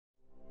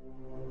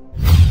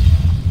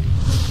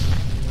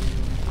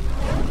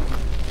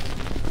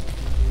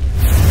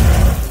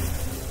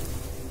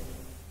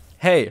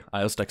Hey,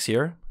 ioStux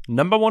here,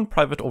 #1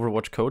 private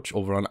Overwatch coach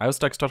over on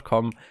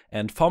ioStux.com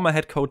and former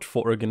head coach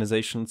for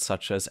organizations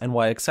such as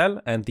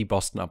NYXL and the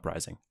Boston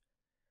Uprising.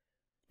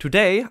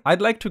 Today, I'd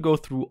like to go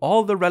through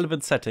all the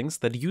relevant settings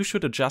that you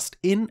should adjust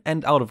in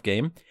and out of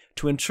game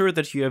to ensure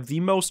that you have the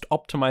most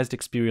optimized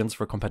experience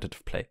for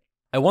competitive play.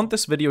 I want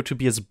this video to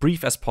be as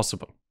brief as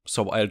possible,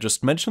 so I'll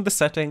just mention the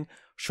setting,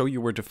 show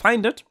you where to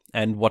find it,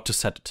 and what to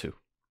set it to.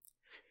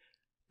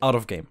 Out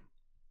of game.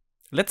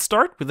 Let's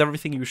start with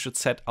everything you should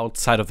set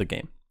outside of the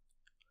game.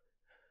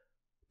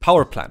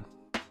 Power plan.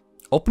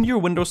 Open your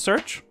Windows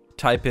search,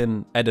 type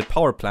in Edit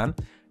Power Plan,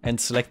 and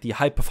select the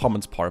High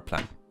Performance Power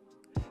Plan.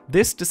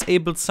 This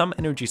disables some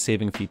energy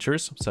saving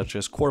features, such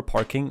as core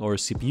parking or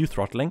CPU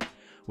throttling,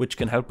 which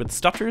can help with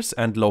stutters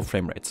and low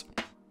frame rates.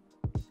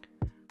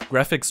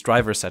 Graphics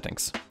driver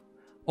settings.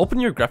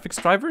 Open your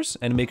graphics drivers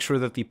and make sure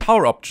that the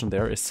power option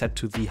there is set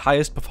to the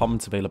highest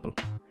performance available.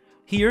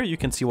 Here you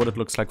can see what it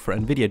looks like for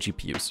NVIDIA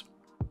GPUs.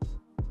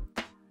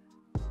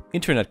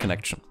 Internet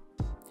connection.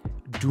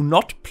 Do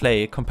not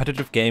play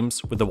competitive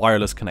games with a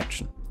wireless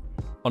connection.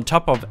 On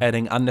top of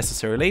adding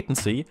unnecessary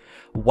latency,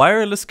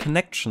 wireless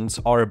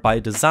connections are by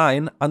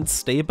design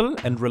unstable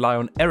and rely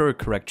on error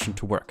correction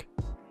to work.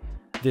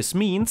 This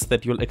means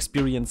that you'll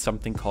experience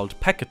something called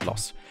packet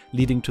loss,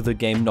 leading to the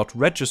game not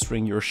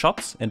registering your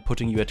shots and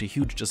putting you at a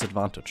huge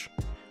disadvantage.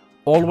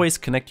 Always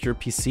connect your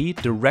PC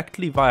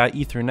directly via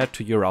Ethernet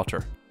to your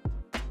router.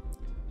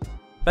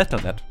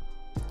 Battle.net.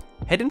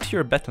 Head into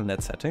your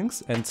Battle.net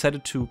settings and set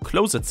it to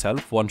close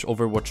itself once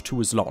Overwatch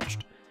 2 is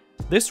launched.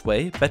 This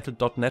way,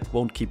 Battle.net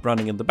won't keep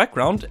running in the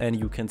background and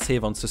you can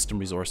save on system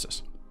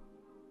resources.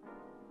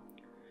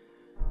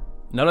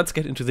 Now let's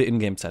get into the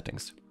in-game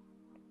settings.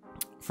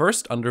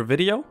 First, under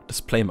Video,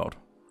 Display Mode.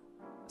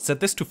 Set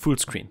this to full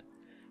screen.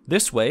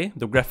 This way,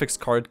 the graphics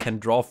card can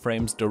draw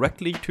frames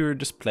directly to your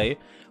display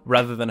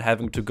rather than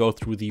having to go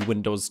through the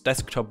Windows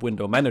Desktop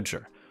Window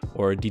Manager,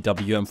 or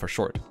DWM for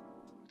short.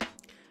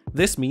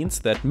 This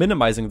means that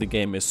minimizing the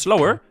game is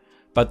slower,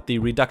 but the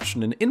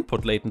reduction in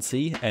input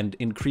latency and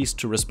increase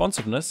to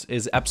responsiveness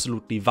is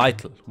absolutely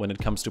vital when it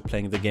comes to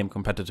playing the game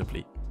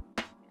competitively.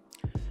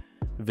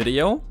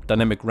 Video,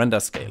 Dynamic Render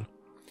Scale.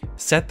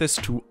 Set this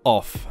to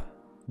off.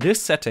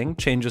 This setting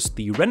changes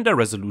the render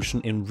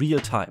resolution in real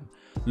time,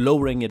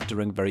 lowering it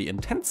during very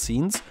intense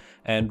scenes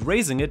and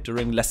raising it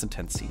during less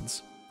intense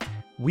scenes.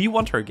 We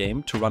want our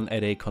game to run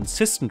at a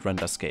consistent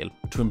render scale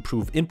to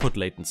improve input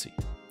latency.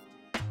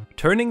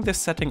 Turning this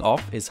setting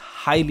off is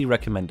highly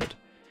recommended.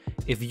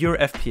 If your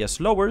FPS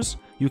lowers,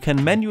 you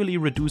can manually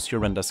reduce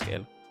your render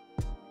scale.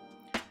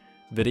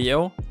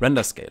 Video,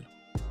 Render Scale.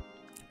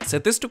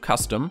 Set this to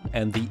custom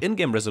and the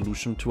in-game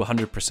resolution to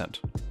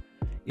 100%.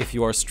 If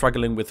you are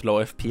struggling with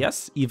low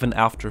FPS, even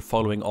after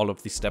following all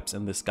of the steps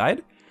in this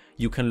guide,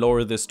 you can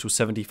lower this to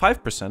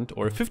 75%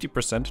 or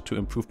 50% to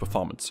improve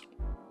performance.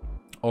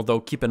 Although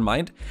keep in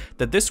mind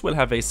that this will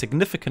have a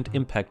significant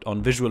impact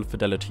on visual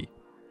fidelity.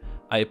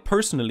 I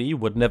personally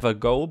would never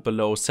go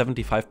below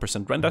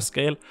 75% render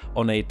scale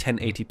on a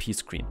 1080p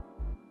screen.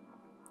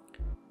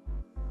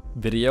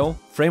 Video,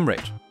 Frame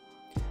Rate.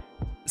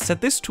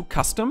 Set this to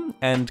custom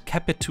and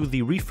cap it to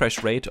the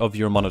refresh rate of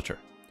your monitor.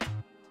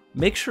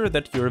 Make sure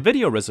that your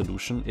video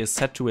resolution is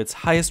set to its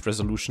highest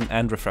resolution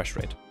and refresh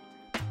rate.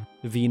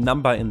 The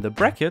number in the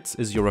brackets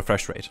is your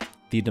refresh rate,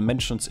 the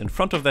dimensions in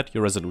front of that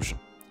your resolution.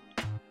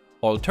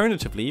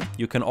 Alternatively,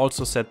 you can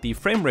also set the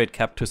frame rate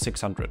cap to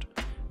 600.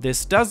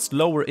 This does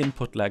lower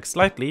input lag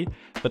slightly,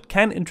 but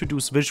can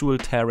introduce visual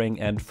tearing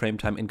and frame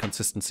time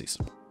inconsistencies.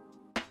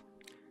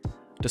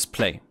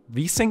 Display,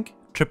 VSync,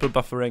 triple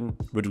buffering,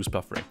 reduce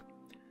buffering.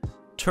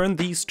 Turn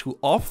these to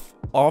off,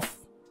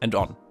 and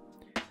on.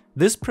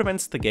 This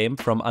prevents the game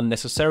from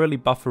unnecessarily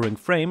buffering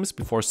frames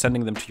before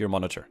sending them to your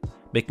monitor,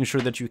 making sure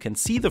that you can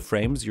see the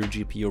frames your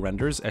GPU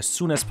renders as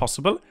soon as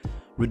possible,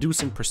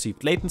 reducing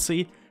perceived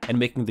latency and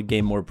making the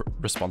game more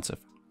responsive.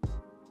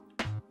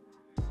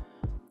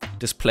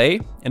 Display,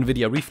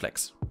 NVIDIA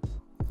Reflex.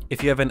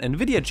 If you have an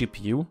NVIDIA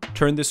GPU,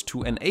 turn this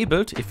to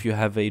enabled if you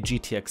have a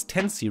GTX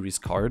 10 series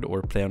card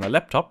or play on a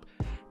laptop,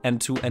 and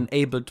to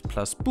enabled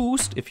plus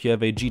boost if you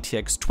have a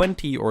GTX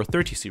 20 or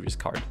 30 series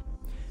card.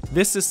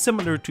 This is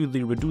similar to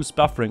the reduce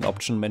buffering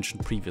option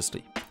mentioned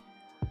previously.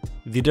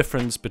 The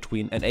difference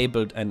between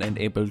enabled and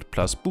enabled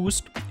plus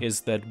boost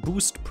is that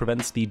boost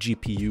prevents the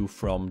GPU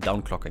from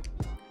downclocking.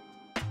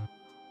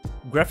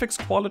 Graphics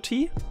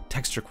quality,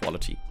 texture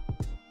quality.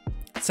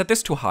 Set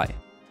this to high.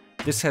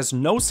 This has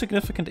no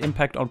significant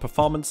impact on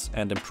performance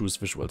and improves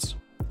visuals.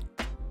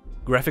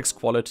 Graphics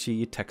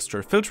quality,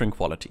 texture filtering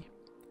quality.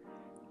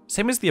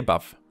 Same as the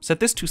above,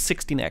 set this to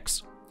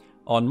 16x.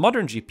 On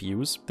modern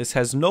GPUs, this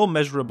has no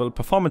measurable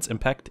performance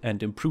impact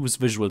and improves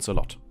visuals a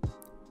lot.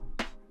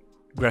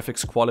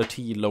 Graphics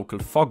quality, local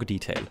fog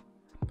detail.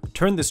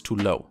 Turn this to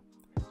low.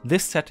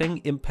 This setting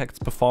impacts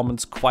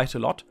performance quite a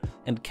lot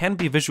and can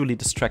be visually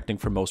distracting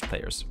for most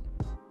players.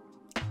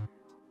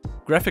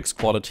 Graphics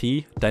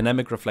quality,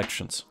 dynamic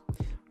reflections.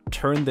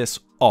 Turn this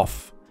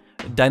off.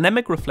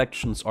 Dynamic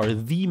reflections are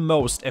the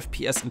most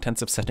FPS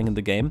intensive setting in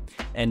the game,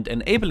 and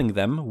enabling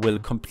them will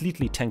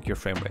completely tank your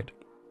frame rate.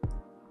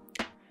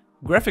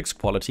 Graphics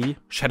quality,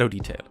 shadow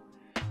detail.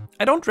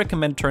 I don't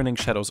recommend turning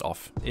shadows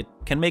off. It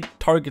can make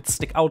targets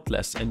stick out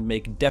less and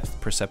make depth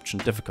perception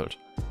difficult.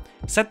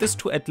 Set this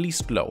to at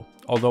least low,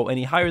 although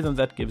any higher than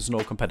that gives no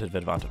competitive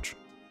advantage.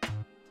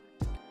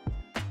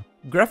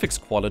 Graphics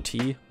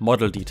quality,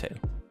 model detail.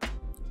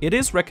 It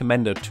is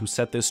recommended to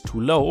set this to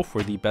low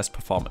for the best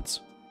performance.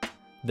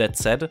 That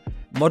said,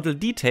 model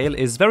detail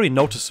is very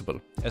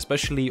noticeable,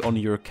 especially on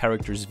your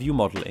character's view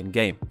model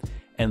in-game,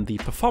 and the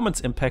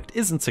performance impact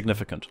isn't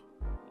significant.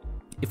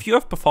 If you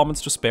have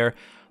performance to spare,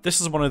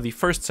 this is one of the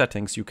first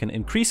settings you can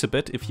increase a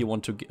bit if you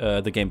want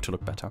the game to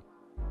look better.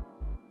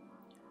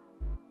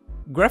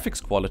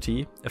 Graphics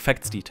quality,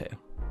 effects detail.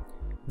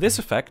 This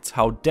affects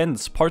how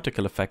dense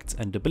particle effects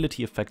and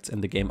ability effects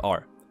in the game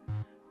are.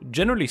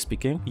 Generally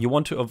speaking, you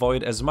want to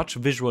avoid as much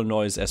visual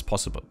noise as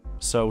possible,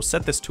 so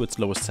set this to its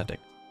lowest setting.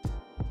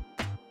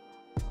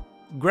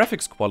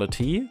 Graphics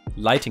quality,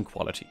 lighting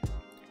quality.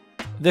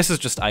 This is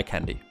just eye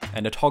candy,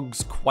 and it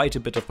hogs quite a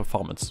bit of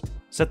performance.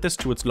 Set this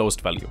to its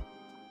lowest value.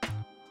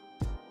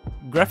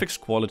 Graphics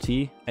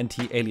quality,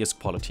 anti-alias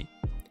quality.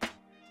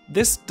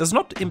 This does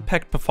not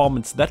impact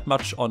performance that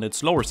much on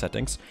its lower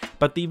settings,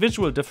 but the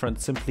visual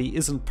difference simply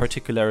isn't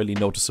particularly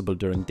noticeable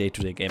during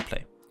day-to-day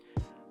gameplay.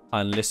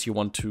 Unless you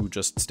want to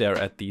just stare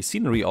at the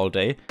scenery all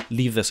day,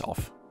 leave this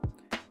off.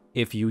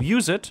 If you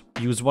use it,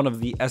 use one of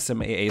the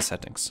SMAA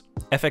settings.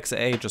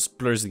 FXAA just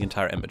blurs the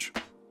entire image.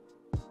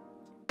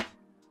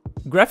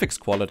 Graphics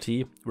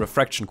quality,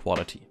 refraction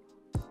quality.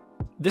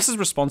 This is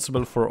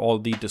responsible for all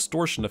the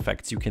distortion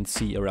effects you can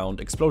see around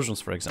explosions,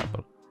 for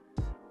example.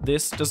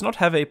 This does not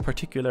have a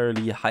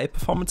particularly high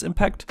performance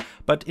impact,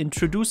 but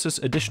introduces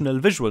additional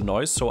visual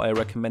noise, so I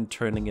recommend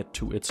turning it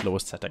to its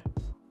lowest setting.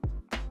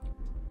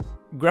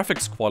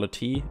 Graphics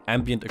quality,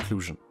 ambient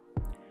occlusion.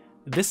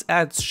 This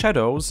adds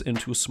shadows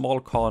into small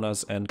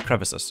corners and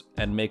crevices,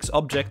 and makes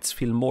objects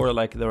feel more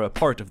like they're a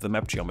part of the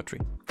map geometry.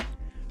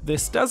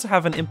 This does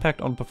have an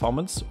impact on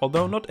performance,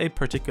 although not a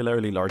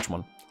particularly large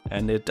one,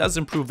 and it does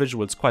improve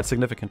visuals quite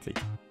significantly.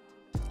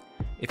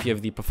 If you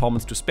have the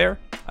performance to spare,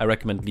 I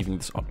recommend leaving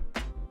this on.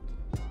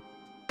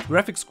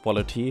 Graphics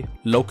quality,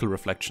 local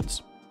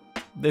reflections.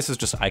 This is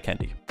just eye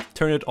candy.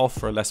 Turn it off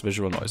for less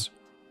visual noise.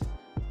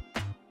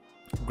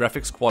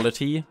 Graphics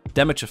quality,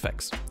 damage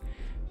effects.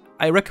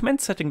 I recommend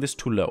setting this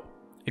to low.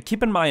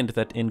 Keep in mind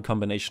that in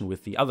combination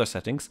with the other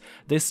settings,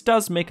 this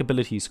does make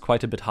abilities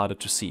quite a bit harder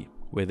to see.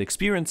 With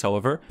experience,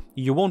 however,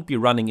 you won't be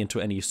running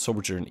into any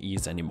sojourn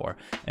ease anymore,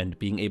 and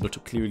being able to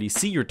clearly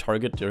see your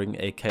target during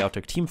a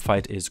chaotic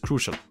teamfight is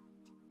crucial.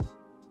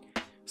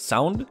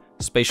 Sound,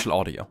 spatial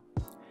audio.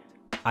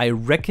 I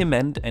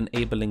recommend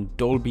enabling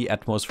Dolby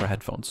Atmos for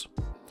headphones.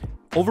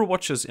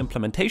 Overwatch's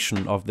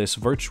implementation of this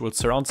virtual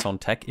surround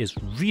sound tech is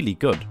really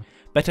good,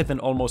 better than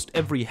almost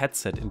every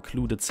headset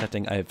included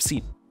setting I have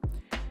seen.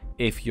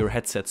 If your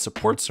headset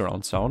supports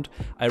surround sound,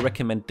 I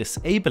recommend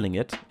disabling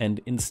it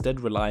and instead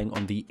relying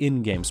on the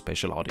in-game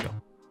spatial audio.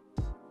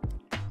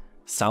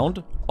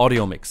 Sound,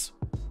 audio mix.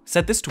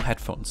 Set this to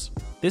headphones.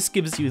 This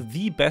gives you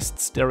the best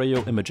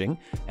stereo imaging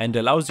and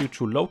allows you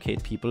to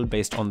locate people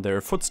based on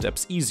their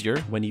footsteps easier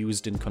when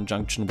used in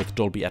conjunction with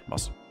Dolby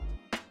Atmos.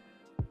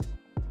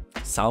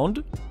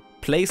 Sound,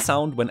 play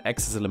sound when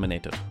X is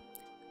eliminated.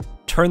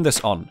 Turn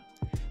this on.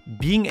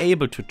 Being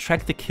able to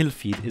track the kill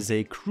feed is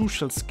a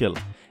crucial skill,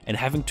 and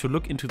having to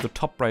look into the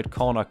top right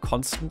corner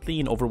constantly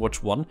in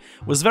Overwatch 1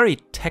 was very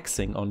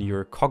taxing on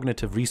your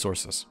cognitive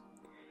resources.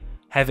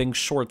 Having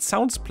short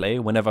sounds play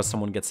whenever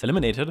someone gets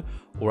eliminated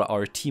or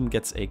our team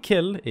gets a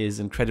kill is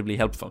incredibly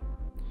helpful.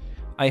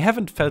 I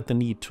haven't felt the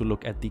need to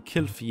look at the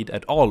kill feed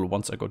at all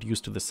once I got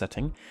used to this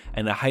setting,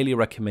 and I highly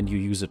recommend you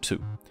use it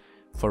too.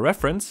 For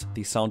reference,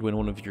 the sound when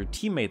one of your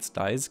teammates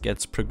dies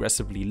gets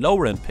progressively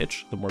lower in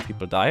pitch the more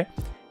people die,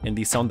 and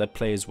the sound that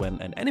plays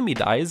when an enemy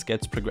dies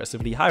gets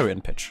progressively higher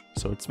in pitch.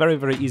 So it's very,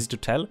 very easy to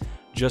tell,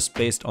 just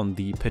based on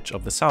the pitch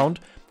of the sound,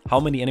 how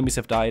many enemies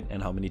have died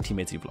and how many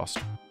teammates you've lost.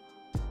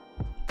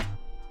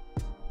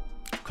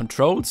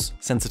 Controls,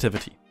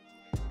 sensitivity.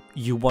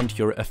 You want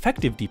your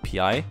effective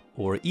DPI,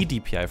 or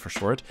eDPI for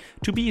short,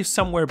 to be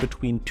somewhere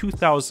between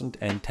 2000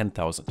 and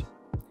 10,000.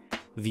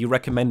 The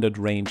recommended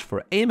range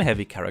for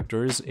aim-heavy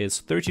characters is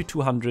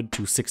 3200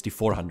 to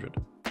 6400.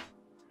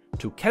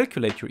 To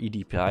calculate your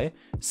eDPI,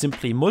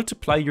 simply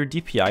multiply your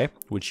DPI,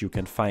 which you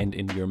can find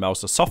in your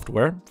mouse's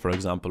software, for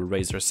example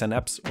Razer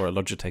Synapse or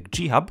Logitech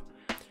G Hub,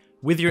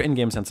 with your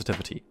in-game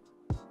sensitivity.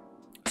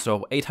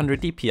 So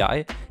 800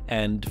 DPI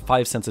and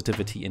 5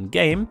 sensitivity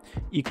in-game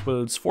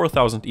equals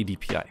 4000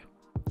 eDPI.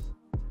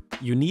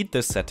 You need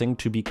this setting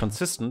to be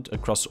consistent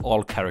across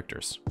all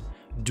characters.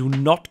 Do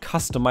not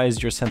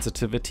customize your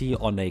sensitivity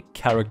on a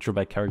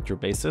character-by-character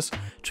basis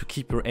to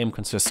keep your aim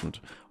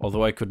consistent,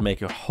 although I could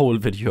make a whole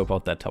video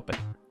about that topic.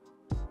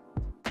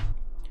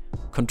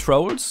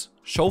 Controls,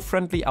 show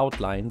friendly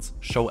outlines,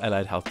 show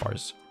allied health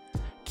bars.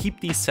 Keep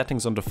these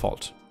settings on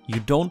default. You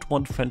don't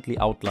want friendly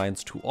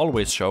outlines to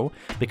always show,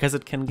 because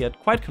it can get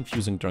quite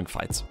confusing during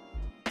fights.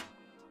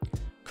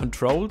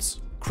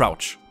 Controls,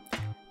 crouch.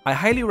 I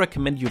highly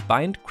recommend you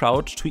bind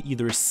crouch to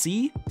either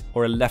C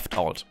or left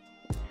alt.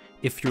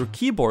 If your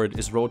keyboard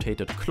is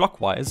rotated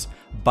clockwise,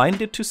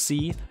 bind it to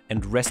C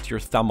and rest your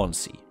thumb on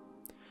C.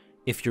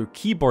 If your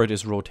keyboard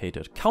is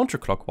rotated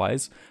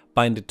counterclockwise,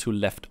 bind it to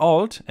left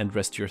alt and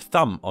rest your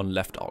thumb on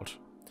left alt.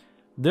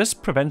 This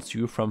prevents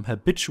you from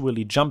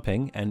habitually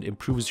jumping and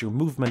improves your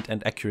movement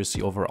and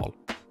accuracy overall.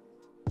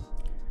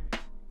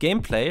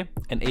 Gameplay,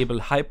 enable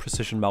high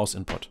precision mouse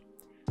input.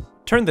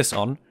 Turn this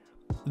on.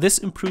 This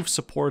improves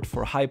support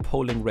for high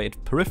polling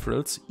rate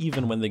peripherals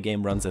even when the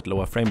game runs at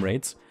lower frame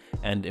rates,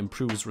 and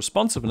improves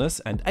responsiveness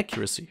and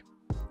accuracy.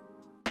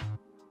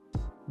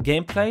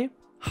 Gameplay,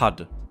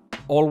 HUD.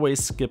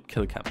 Always skip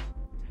kill cam.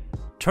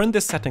 Turn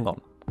this setting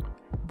on.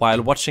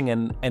 While watching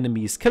an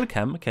enemy's kill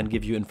cam can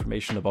give you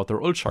information about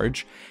their ult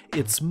charge,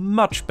 it's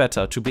much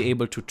better to be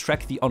able to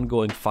track the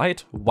ongoing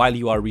fight while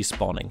you are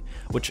respawning,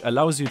 which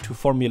allows you to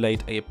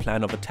formulate a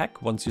plan of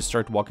attack once you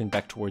start walking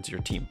back towards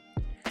your team.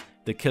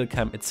 The kill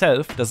cam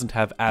itself doesn't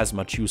have as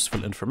much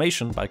useful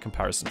information by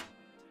comparison.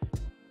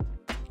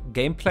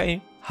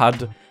 Gameplay,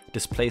 HUD,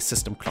 display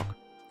system clock.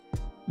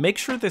 Make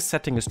sure this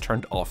setting is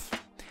turned off.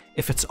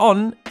 If it's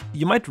on,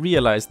 you might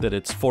realize that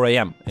it's 4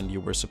 AM and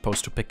you were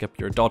supposed to pick up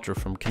your daughter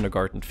from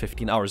kindergarten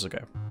 15 hours ago.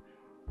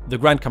 The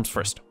grind comes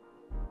first.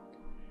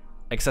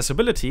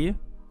 Accessibility,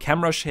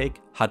 camera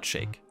shake, HUD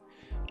shake.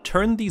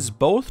 Turn these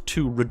both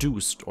to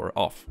reduced or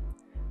off.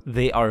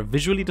 They are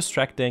visually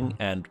distracting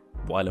and,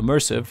 while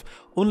immersive,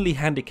 only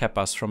handicap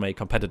us from a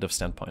competitive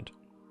standpoint.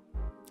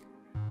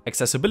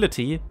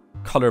 Accessibility,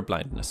 color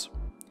blindness.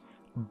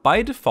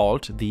 By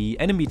default, the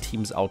enemy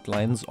team's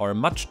outlines are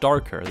much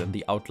darker than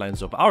the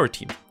outlines of our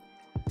team.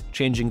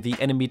 Changing the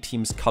enemy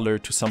team's color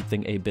to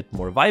something a bit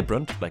more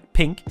vibrant, like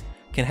pink,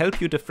 can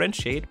help you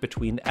differentiate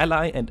between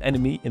ally and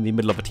enemy in the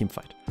middle of a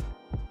teamfight.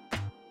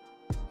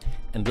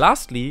 And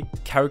lastly,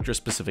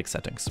 character-specific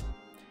settings.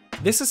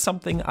 This is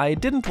something I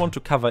didn't want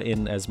to cover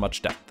in as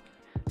much depth.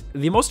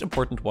 The most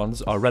important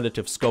ones are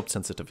relative scope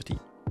sensitivity,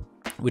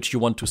 which you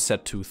want to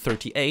set to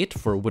 38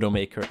 for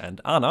Widowmaker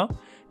and Ana,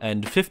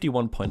 and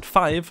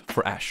 51.5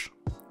 for Ashe.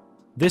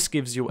 This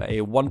gives you a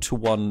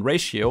 1-to-1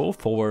 ratio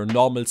for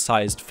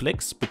normal-sized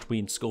flicks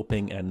between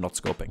scoping and not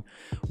scoping.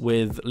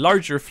 With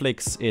larger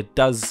flicks, it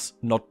does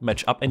not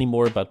match up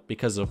anymore, but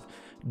because of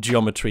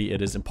geometry,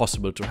 it is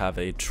impossible to have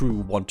a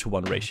true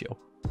 1-to-1 ratio.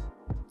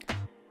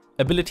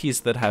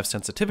 Abilities that have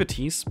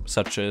sensitivities,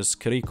 such as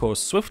Kiriko's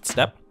Swift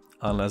Step,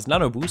 Ana's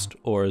Nano Boost,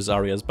 or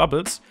Zarya's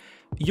Bubbles,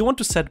 you want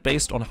to set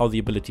based on how the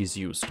ability is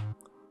used.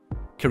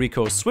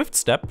 Kiriko's Swift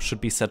Step should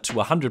be set to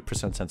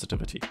 100%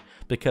 sensitivity,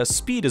 because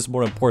speed is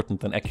more important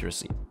than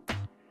accuracy.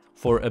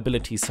 For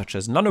abilities such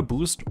as Nano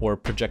Boost or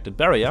Projected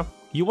Barrier,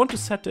 you want to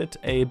set it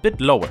a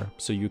bit lower,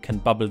 so you can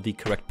bubble the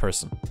correct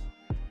person.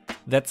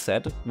 That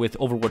said, with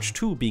Overwatch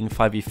 2 being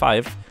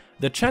 5v5,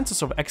 the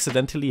chances of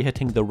accidentally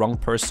hitting the wrong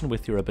person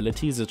with your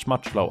abilities is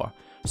much lower,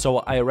 so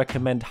I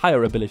recommend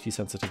higher ability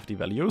sensitivity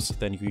values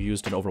than you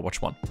used in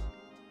Overwatch 1.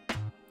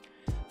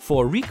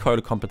 For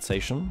recoil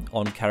compensation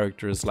on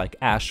characters like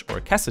Ashe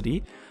or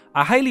Cassidy,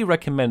 I highly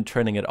recommend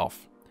turning it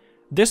off.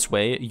 This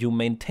way, you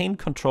maintain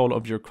control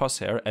of your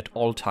crosshair at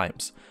all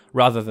times,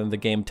 rather than the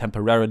game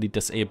temporarily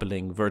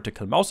disabling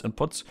vertical mouse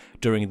inputs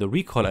during the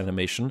recoil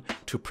animation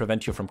to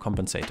prevent you from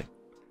compensating.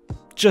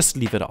 Just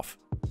leave it off.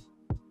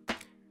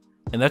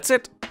 And that's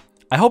it.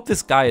 I hope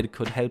this guide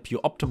could help you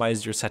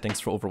optimize your settings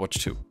for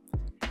Overwatch 2.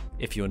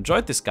 If you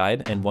enjoyed this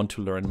guide and want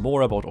to learn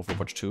more about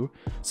Overwatch 2,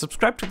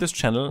 subscribe to this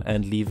channel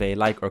and leave a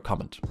like or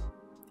comment.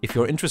 If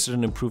you're interested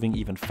in improving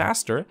even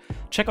faster,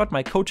 check out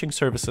my coaching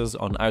services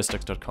on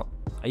ioStux.com.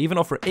 I even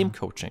offer aim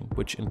coaching,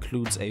 which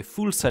includes a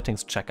full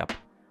settings checkup.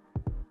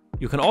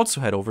 You can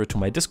also head over to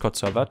my Discord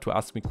server to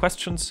ask me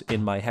questions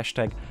in my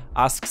hashtag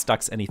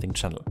 #AskStuxAnything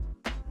channel.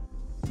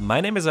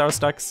 My name is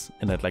ioStux,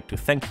 and I'd like to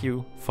thank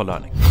you for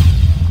learning.